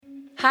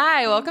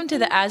Hi, welcome to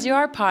the As You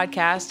Are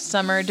podcast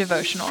Summer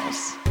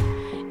Devotionals.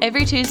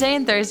 Every Tuesday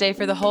and Thursday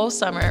for the whole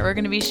summer, we're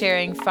going to be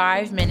sharing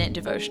 5-minute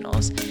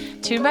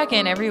devotionals. Tune back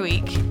in every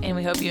week, and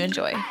we hope you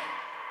enjoy.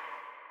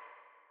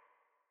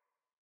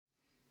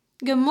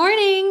 Good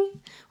morning,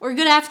 or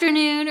good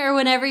afternoon, or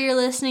whenever you're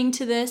listening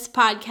to this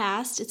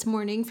podcast. It's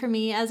morning for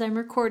me as I'm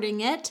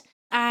recording it.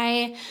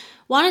 I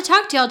want to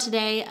talk to y'all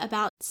today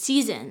about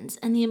seasons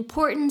and the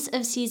importance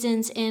of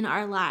seasons in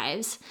our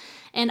lives.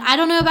 And I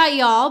don't know about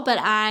y'all, but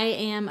I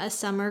am a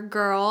summer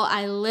girl.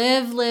 I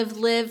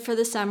live for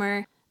the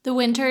summer. The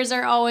winters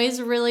are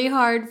always really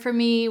hard for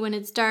me when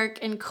it's dark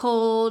and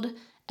cold.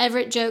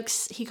 Everett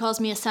jokes he calls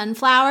me a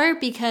sunflower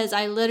because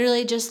I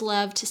literally just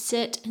love to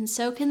sit and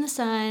soak in the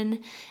sun,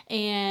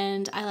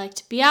 and I like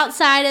to be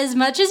outside as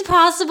much as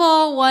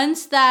possible.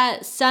 Once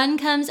that sun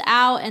comes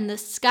out and the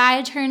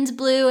sky turns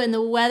blue and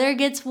the weather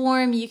gets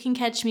warm, you can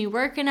catch me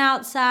working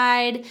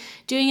outside,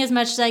 doing as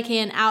much as I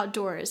can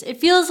outdoors. It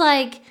feels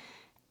like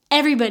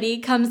everybody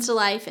comes to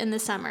life in the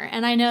summer,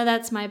 and I know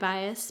that's my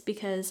bias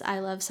because I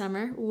love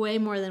summer way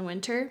more than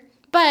winter.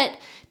 But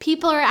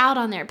people are out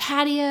on their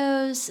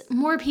patios,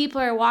 more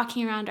people are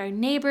walking around our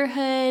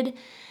neighborhood.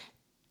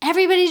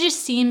 Everybody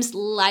just seems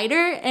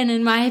lighter and,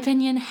 in my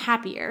opinion,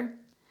 happier.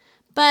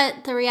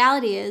 But the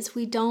reality is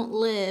we don't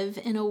live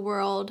in a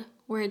world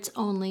where it's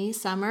only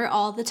summer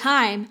all the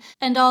time.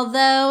 And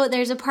although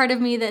there's a part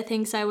of me that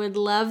thinks I would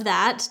love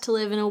that, to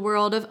live in a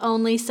world of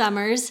only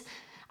summers,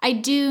 I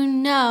do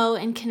know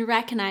and can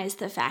recognize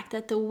the fact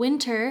that the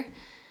winter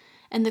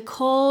and the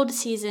cold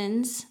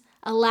seasons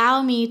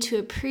allow me to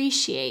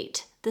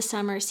appreciate the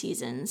summer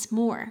seasons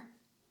more.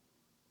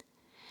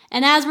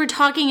 And as we're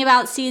talking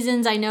about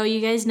seasons, I know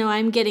you guys know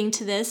I'm getting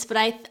to this, but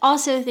I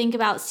also think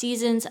about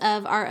seasons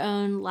of our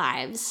own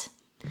lives.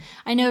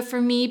 I know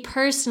for me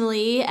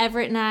personally,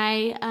 Everett and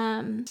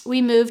I,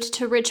 we moved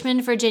to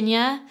Richmond,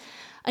 Virginia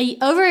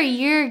over a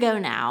year ago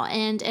now,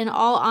 and in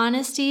all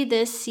honesty,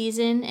 this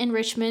season in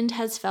Richmond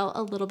has felt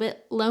a little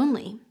bit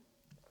lonely.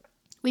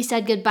 We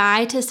said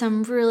goodbye to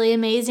some really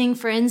amazing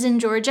friends in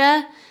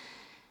Georgia,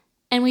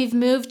 and we've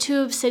moved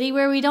to a city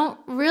where we don't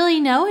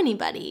really know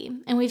anybody,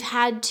 and we've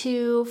had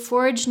to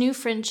forge new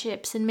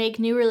friendships and make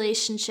new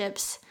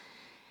relationships.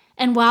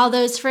 And while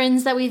those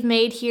friends that we've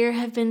made here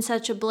have been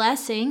such a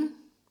blessing,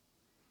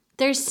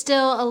 there's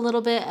still a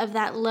little bit of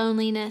that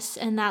loneliness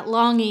and that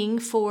longing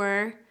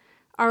for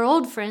our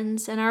old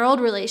friends and our old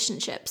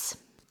relationships.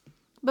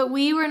 But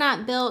we were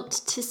not built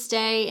to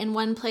stay in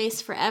one place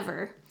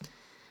forever.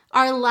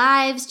 Our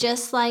lives,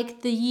 just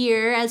like the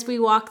year as we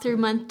walk through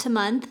month to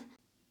month,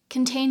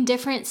 contain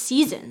different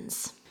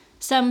seasons.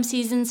 Some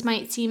seasons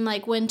might seem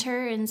like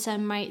winter and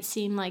some might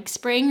seem like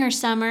spring or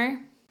summer,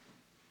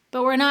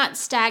 but we're not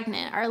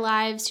stagnant. Our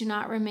lives do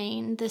not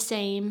remain the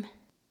same.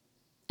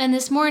 And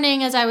this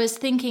morning, as I was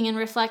thinking and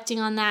reflecting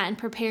on that and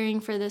preparing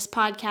for this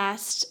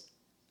podcast,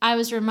 I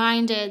was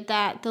reminded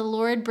that the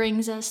Lord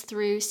brings us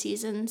through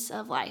seasons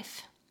of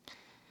life.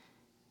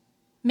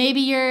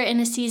 Maybe you're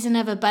in a season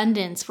of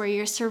abundance where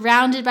you're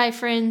surrounded by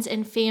friends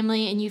and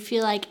family and you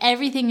feel like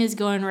everything is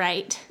going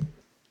right.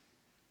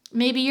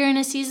 Maybe you're in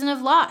a season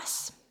of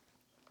loss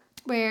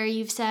where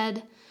you've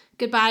said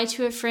goodbye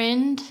to a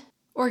friend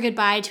or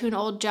goodbye to an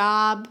old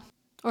job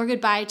or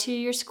goodbye to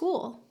your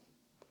school.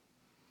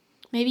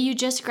 Maybe you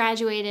just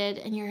graduated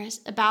and you're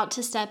about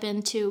to step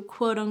into,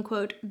 quote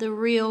unquote, the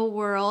real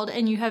world,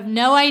 and you have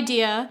no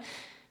idea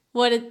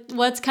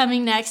what's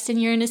coming next,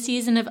 and you're in a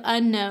season of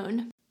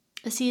unknown,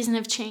 a season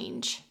of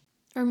change.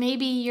 Or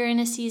maybe you're in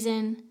a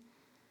season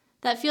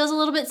that feels a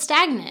little bit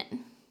stagnant.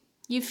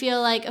 You feel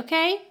like,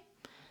 okay,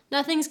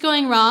 nothing's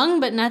going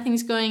wrong, but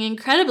nothing's going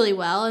incredibly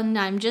well, and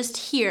I'm just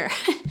here.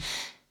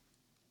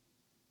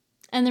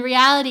 And the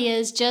reality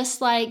is,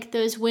 just like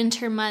those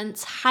winter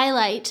months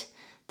highlight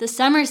the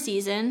summer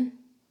season,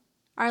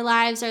 our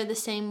lives are the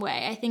same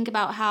way. I think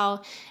about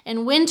how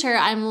in winter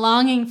I'm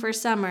longing for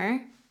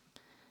summer,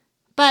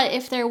 but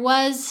if there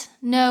was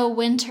no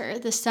winter,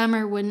 the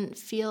summer wouldn't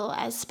feel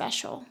as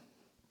special.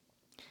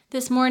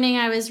 This morning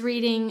I was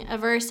reading a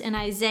verse in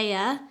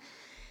Isaiah.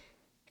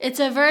 It's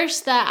a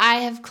verse that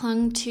I have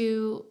clung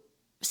to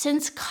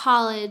since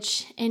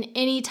college in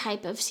any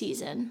type of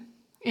season,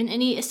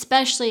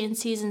 especially in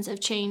seasons of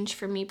change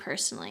for me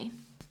personally.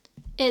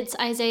 It's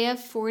Isaiah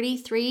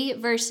 43,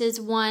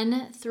 verses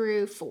 1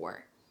 through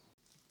 4.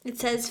 It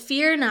says,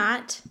 "Fear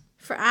not,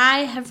 for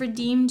I have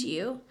redeemed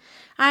you.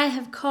 I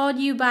have called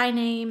you by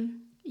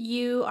name.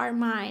 You are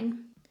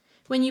mine.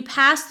 When you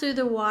pass through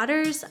the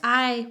waters,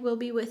 I will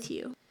be with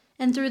you.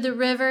 And through the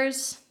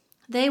rivers,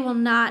 they will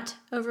not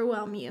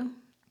overwhelm you.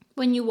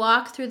 When you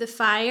walk through the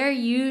fire,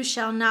 you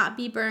shall not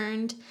be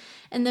burned,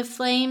 and the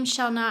flame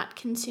shall not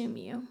consume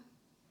you.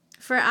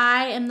 For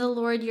I am the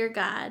Lord your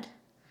God,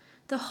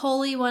 the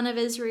Holy One of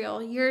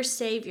Israel, your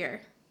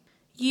Savior.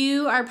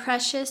 You are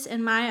precious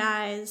in my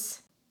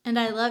eyes, and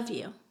I love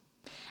you."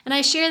 And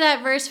I share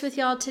that verse with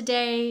y'all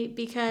today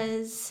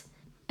because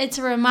it's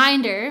a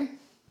reminder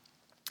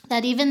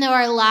that even though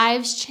our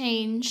lives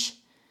change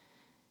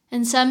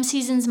and some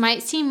seasons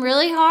might seem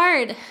really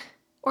hard,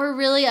 or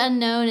really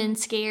unknown and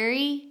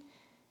scary,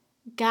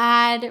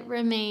 God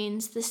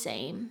remains the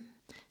same.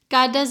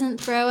 God doesn't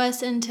throw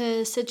us into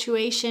a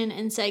situation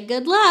and say,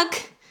 good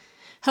luck,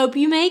 hope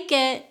you make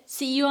it,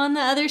 see you on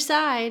the other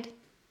side.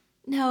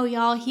 No,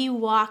 y'all, He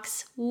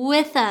walks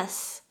with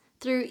us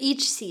through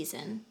each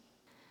season.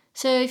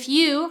 So if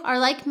you are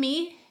like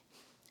me,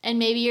 and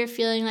maybe you're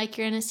feeling like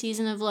you're in a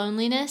season of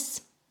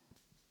loneliness,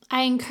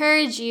 I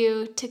encourage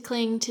you to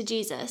cling to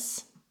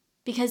Jesus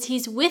because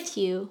He's with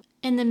you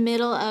in the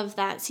middle of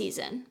that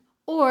season.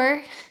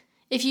 Or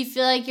if you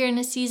feel like you're in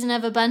a season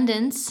of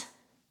abundance,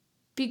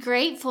 be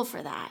grateful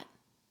for that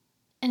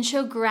and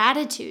show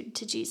gratitude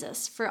to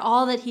Jesus for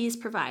all that He's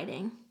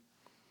providing.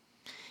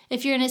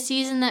 If you're in a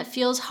season that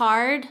feels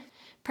hard,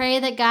 pray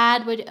that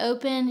God would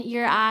open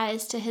your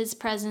eyes to His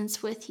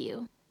presence with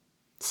you.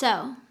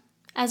 So,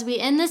 as we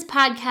end this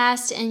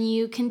podcast and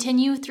you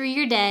continue through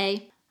your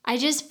day, I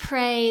just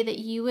pray that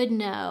you would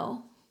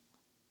know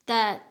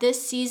that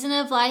this season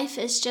of life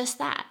is just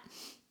that.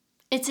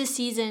 It's a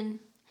season,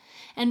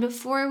 and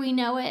before we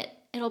know it,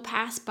 it'll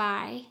pass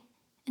by.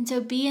 And so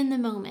be in the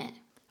moment.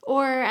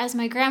 Or, as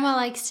my grandma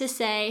likes to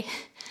say,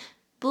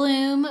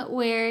 bloom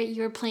where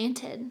you're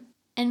planted.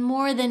 And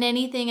more than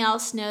anything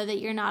else, know that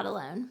you're not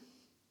alone.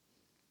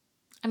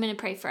 I'm going to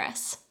pray for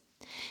us.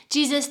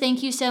 Jesus,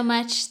 thank you so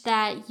much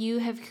that you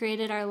have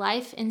created our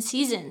life in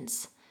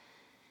seasons,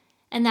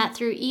 and that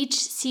through each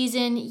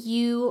season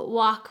you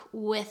walk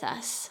with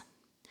us.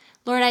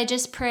 Lord, I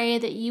just pray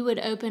that you would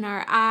open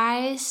our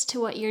eyes to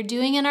what you're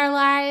doing in our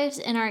lives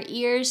and our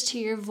ears to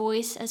your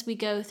voice as we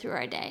go through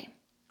our day.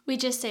 We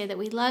just say that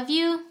we love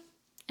you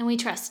and we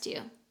trust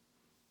you.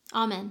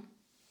 Amen.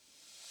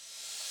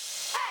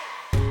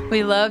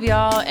 We love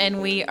y'all,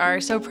 and we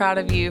are so proud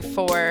of you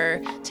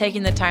for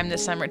taking the time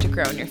this summer to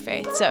grow in your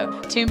faith.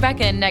 So tune back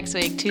in next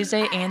week,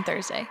 Tuesday and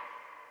Thursday.